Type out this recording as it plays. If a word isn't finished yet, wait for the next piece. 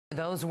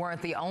Those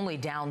weren't the only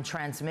down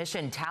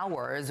transmission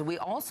towers. We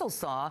also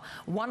saw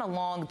one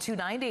along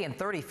 290 and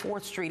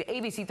 34th Street.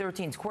 ABC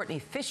 13's Courtney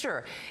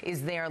Fisher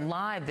is there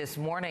live this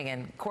morning.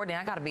 And Courtney,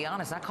 I got to be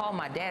honest, I called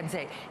my dad and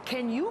said,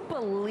 can you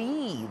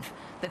believe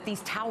that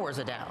these towers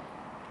are down?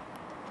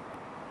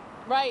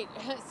 Right,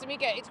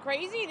 Samika, it's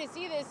crazy to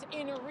see this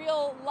in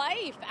real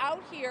life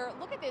out here.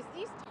 Look at this.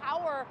 These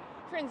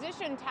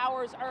transition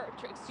towers are,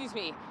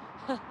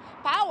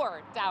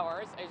 power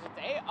towers, I should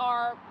say,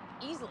 are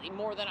easily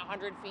more than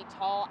 100 feet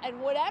tall,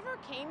 and whatever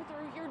came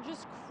through here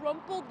just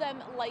crumpled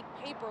them like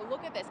paper.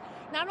 Look at this.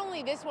 Not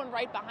only this one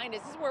right behind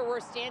us, this is where we're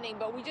standing,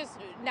 but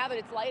now that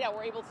it's light out,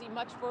 we're able to see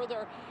much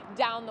further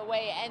down the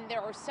way, and there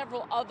are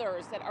several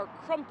others that are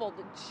crumpled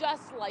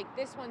just like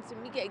this one.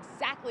 Samika,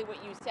 exactly what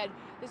you said.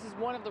 This is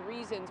one of the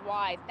reasons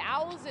why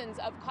thousands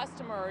of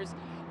customers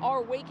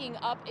are waking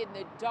up in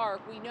the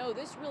dark. We know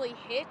this really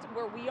hit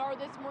where we are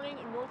this morning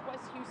in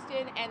Northwest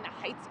Houston and the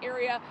Heights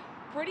area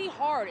pretty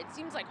hard. It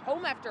seems like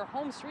home after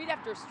home, street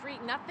after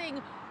street, nothing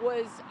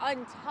was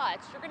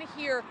untouched. You're going to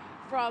hear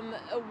from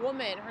a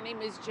woman. Her name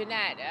is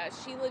Jeanette.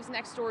 She lives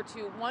next door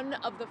to one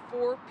of the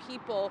 4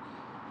 people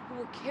who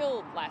were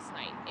killed last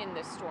night in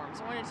this storm.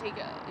 So I want to take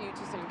you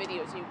to some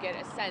videos so you get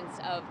a sense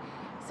of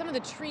some of the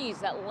trees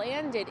that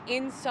landed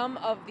in some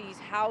of these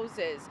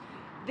houses.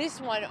 This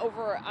one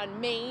over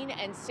on Main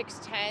and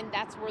 610,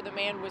 that's where the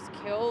man was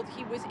killed.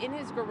 He was in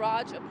his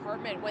garage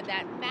apartment when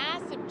that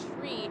massive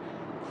tree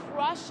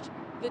crushed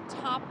the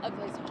top of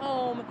his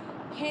home,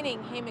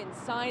 pinning him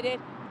inside it.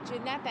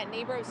 Jeanette, that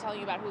neighbor I was telling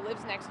you about who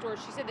lives next door,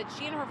 she said that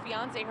she and her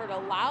fiance heard a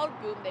loud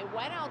boom. They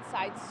went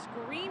outside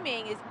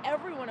screaming, "Is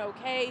everyone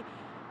okay?"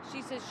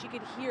 She says she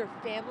could hear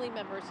family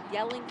members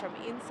yelling from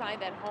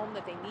inside that home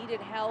that they needed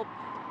help.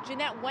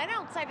 Jeanette went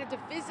outside to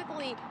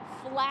physically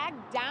flag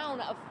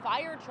down a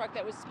fire truck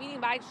that was speeding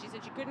by. She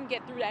said she couldn't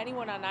get through to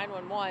anyone on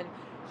 911.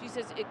 She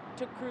says it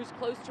took crews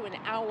close to an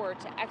hour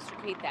to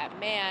extricate that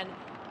man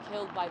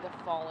killed by the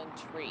fallen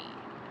tree.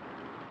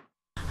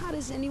 How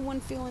does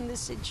anyone feel in this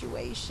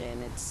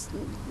situation? It's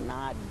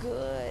not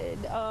good.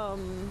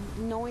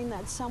 Knowing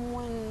that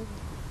someone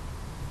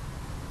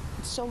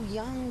so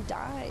young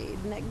died,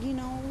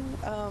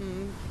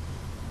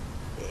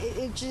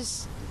 it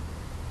just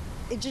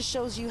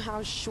shows you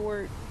how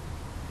short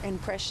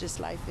and precious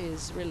life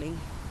is, really.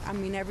 I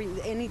mean,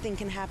 anything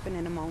can happen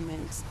in a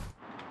moment.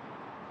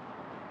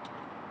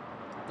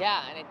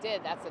 Yeah, and it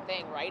did. That's the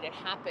thing, right? It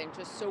happened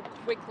just so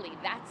quickly.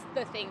 That's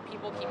the thing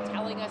people keep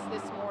telling us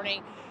this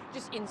morning.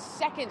 Just in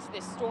seconds,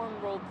 this storm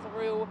rolled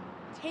through,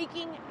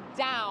 taking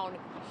down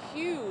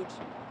huge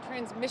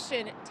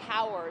transmission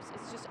towers.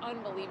 It's just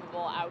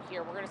unbelievable out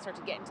here. We're going to start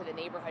to get into the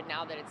neighborhood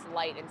now that it's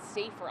light and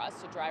safe for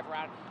us to drive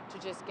around to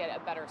just get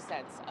a better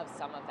sense of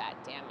some of that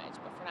damage.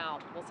 But for now,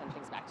 we'll send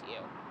things back to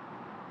you.